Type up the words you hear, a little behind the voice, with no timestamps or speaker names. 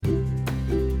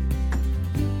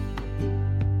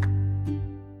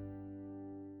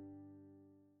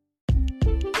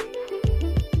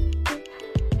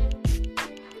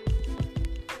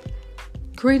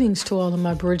Greetings to all of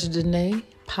my Bridget Danae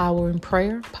Power and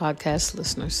Prayer podcast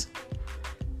listeners.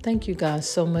 Thank you guys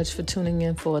so much for tuning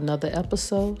in for another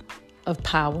episode of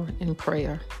Power and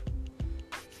Prayer.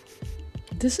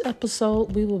 This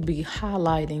episode, we will be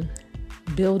highlighting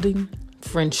building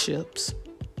friendships.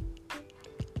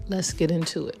 Let's get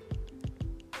into it.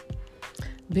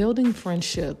 Building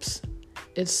friendships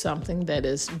is something that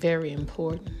is very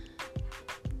important.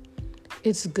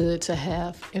 It's good to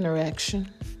have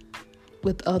interaction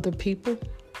with other people.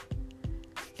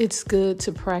 It's good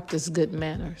to practice good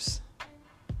manners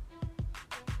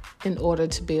in order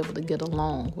to be able to get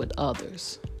along with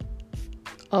others.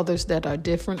 Others that are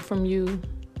different from you,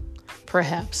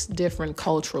 perhaps different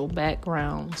cultural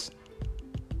backgrounds,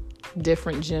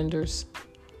 different genders.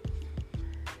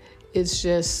 It's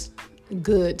just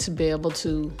good to be able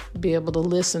to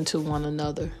listen to one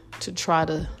another, to try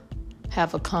to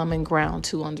have a common ground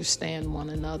to understand one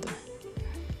another.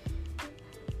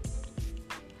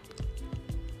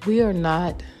 We are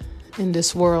not in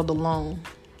this world alone.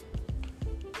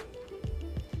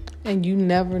 And you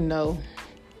never know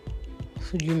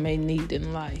who you may need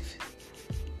in life.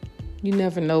 You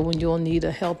never know when you'll need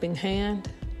a helping hand.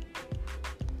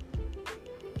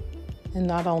 And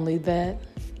not only that,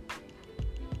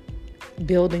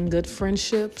 building good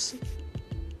friendships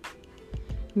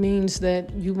means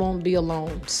that you won't be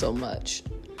alone so much.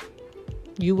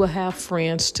 You will have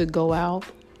friends to go out,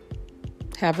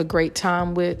 have a great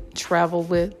time with, travel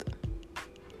with,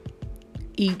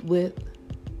 eat with,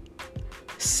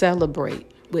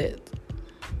 celebrate with.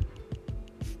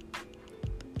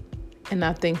 And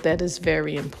I think that is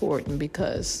very important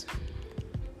because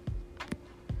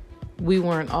we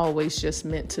weren't always just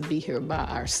meant to be here by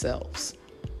ourselves.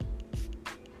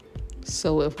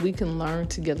 So if we can learn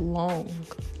to get along,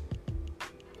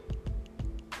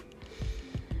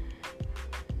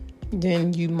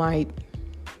 then you might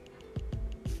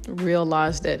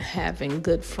realize that having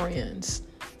good friends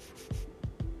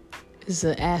is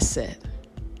an asset.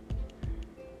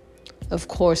 Of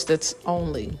course, that's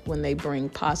only when they bring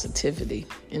positivity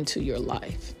into your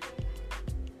life.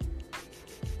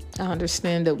 I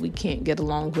understand that we can't get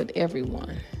along with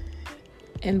everyone.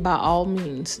 And by all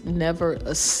means, never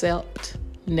accept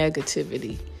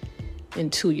negativity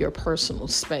into your personal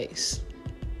space.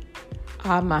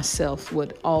 I myself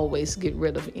would always get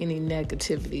rid of any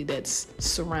negativity that's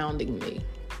surrounding me.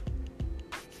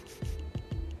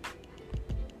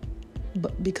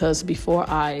 But because before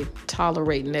I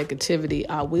tolerate negativity,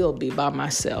 I will be by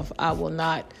myself. I will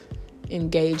not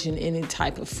engage in any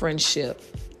type of friendship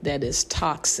that is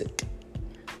toxic.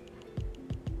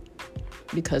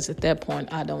 Because at that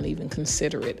point, I don't even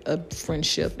consider it a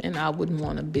friendship, and I wouldn't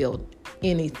want to build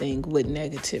anything with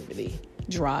negativity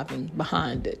driving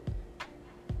behind it.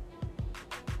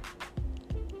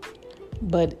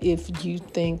 But if you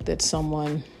think that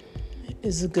someone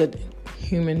is a good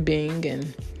human being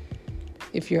and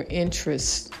if your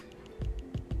interests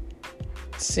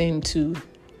seem to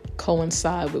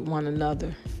coincide with one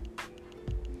another,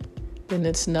 then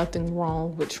it's nothing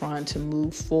wrong with trying to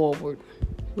move forward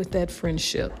with that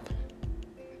friendship.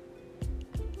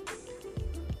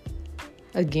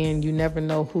 Again, you never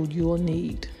know who you'll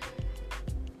need.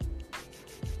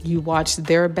 You watch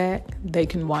their back, they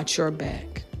can watch your back.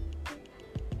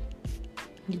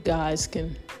 You guys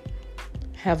can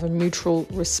have a mutual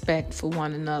respect for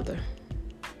one another.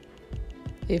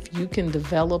 If you can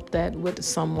develop that with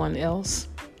someone else,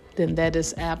 then that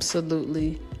is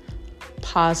absolutely,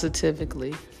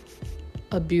 positively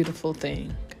a beautiful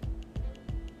thing.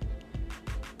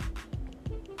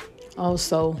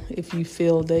 Also, if you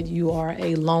feel that you are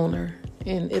a loner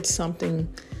and it's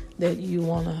something that you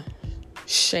want to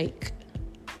shake,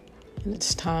 and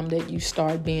it's time that you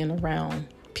start being around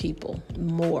people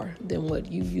more than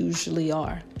what you usually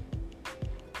are,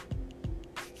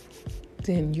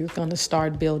 then you're going to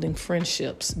start building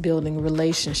friendships, building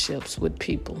relationships with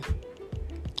people.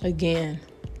 Again,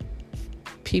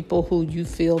 people who you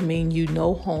feel mean you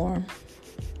no harm,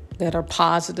 that are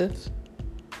positive,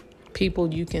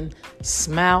 people you can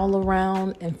smile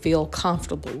around and feel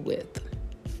comfortable with.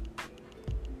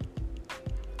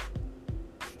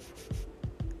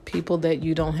 People that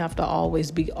you don't have to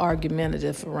always be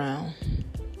argumentative around.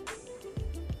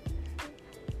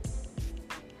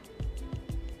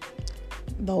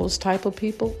 Those type of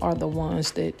people are the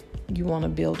ones that you want to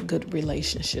build good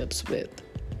relationships with.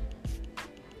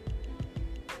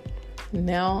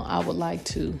 Now I would like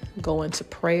to go into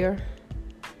prayer.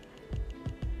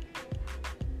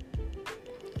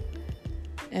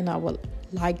 And I would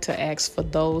like to ask for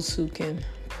those who can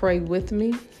pray with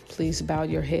me, please bow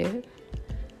your head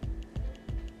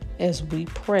as we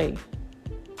pray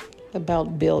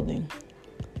about building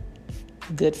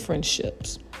good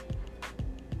friendships.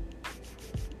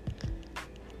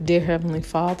 Dear Heavenly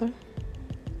Father,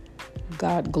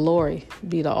 God, glory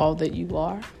be to all that you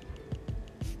are.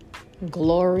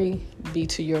 Glory be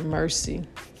to your mercy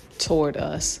toward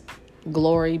us.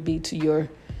 Glory be to your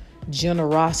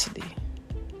generosity.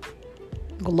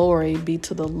 Glory be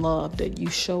to the love that you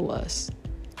show us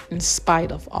in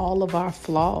spite of all of our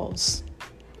flaws.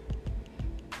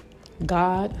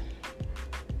 God,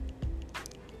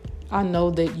 I know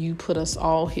that you put us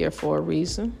all here for a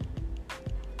reason,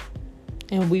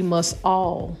 and we must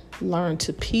all learn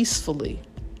to peacefully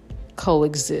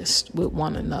coexist with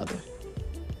one another.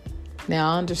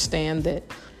 Now, I understand that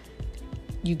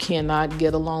you cannot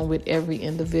get along with every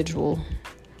individual,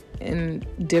 and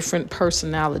different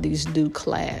personalities do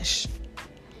clash.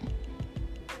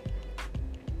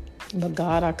 But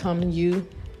God, I come to you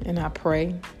and I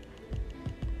pray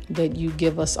that you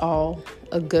give us all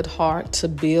a good heart to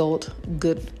build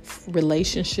good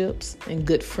relationships and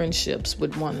good friendships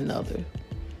with one another.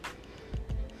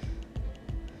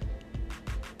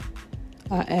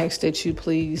 I ask that you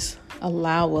please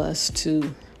allow us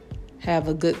to have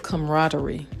a good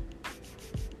camaraderie,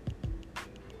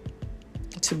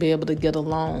 to be able to get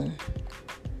along,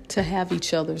 to have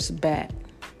each other's back,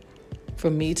 for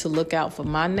me to look out for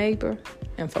my neighbor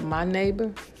and for my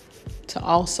neighbor to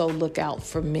also look out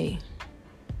for me.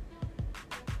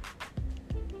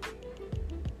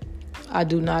 I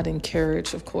do not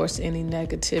encourage, of course, any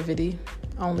negativity,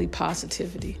 only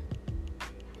positivity.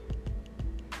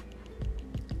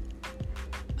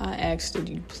 I ask that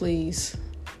you please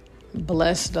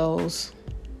bless those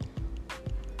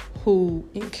who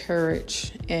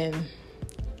encourage and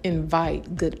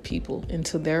invite good people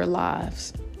into their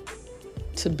lives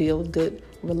to build good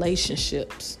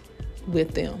relationships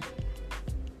with them.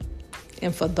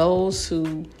 And for those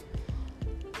who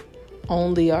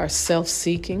only are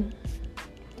self-seeking,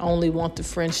 only want the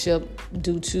friendship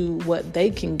due to what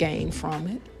they can gain from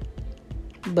it,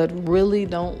 but really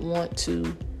don't want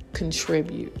to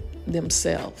contribute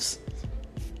themselves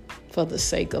for the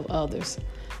sake of others.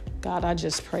 God, I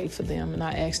just pray for them, and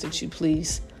I ask that you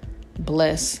please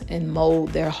bless and mold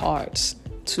their hearts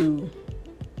to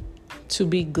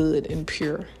be good and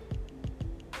pure,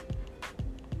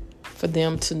 for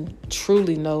them to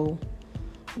truly know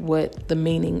what the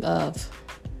meaning of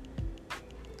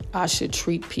I should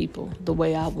treat people the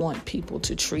way I want people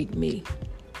to treat me.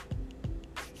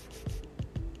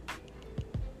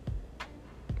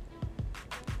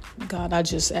 God, I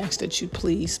just ask that you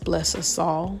please bless us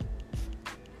all.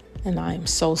 And I am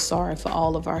so sorry for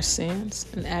all of our sins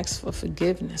and ask for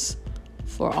forgiveness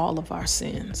for all of our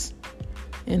sins.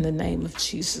 In the name of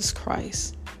Jesus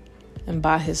Christ and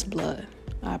by his blood,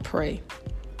 I pray.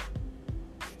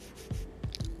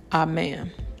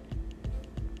 Amen.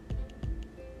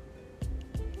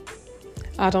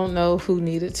 I don't know who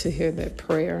needed to hear that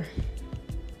prayer,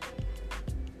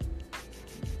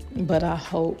 but I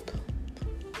hope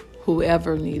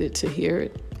whoever needed to hear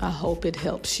it, I hope it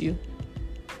helps you.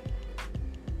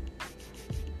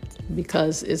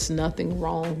 Because it's nothing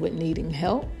wrong with needing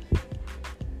help.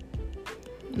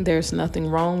 There's nothing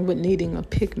wrong with needing a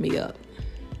pick-me-up.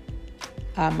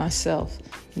 I myself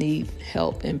need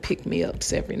help and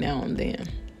pick-me-ups every now and then.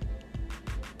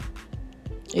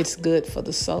 It's good for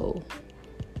the soul.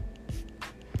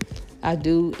 I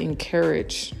do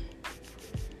encourage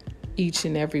each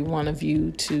and every one of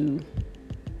you to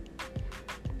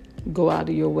go out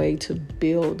of your way to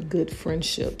build good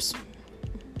friendships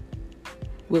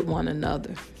with one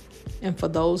another. And for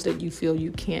those that you feel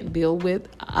you can't build with,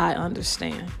 I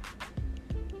understand.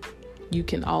 You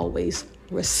can always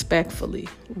respectfully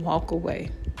walk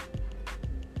away.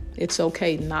 It's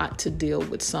okay not to deal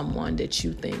with someone that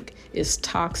you think is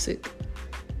toxic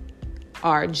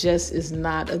or just is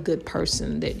not a good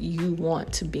person that you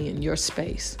want to be in your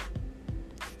space.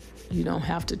 You don't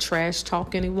have to trash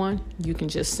talk anyone. You can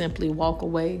just simply walk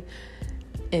away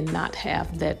and not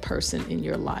have that person in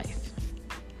your life.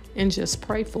 And just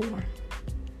pray for her.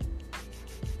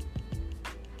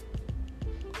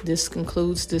 This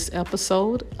concludes this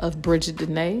episode of Bridget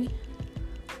Danae,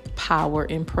 Power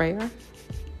in Prayer.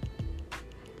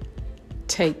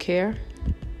 Take care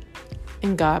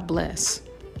and God bless.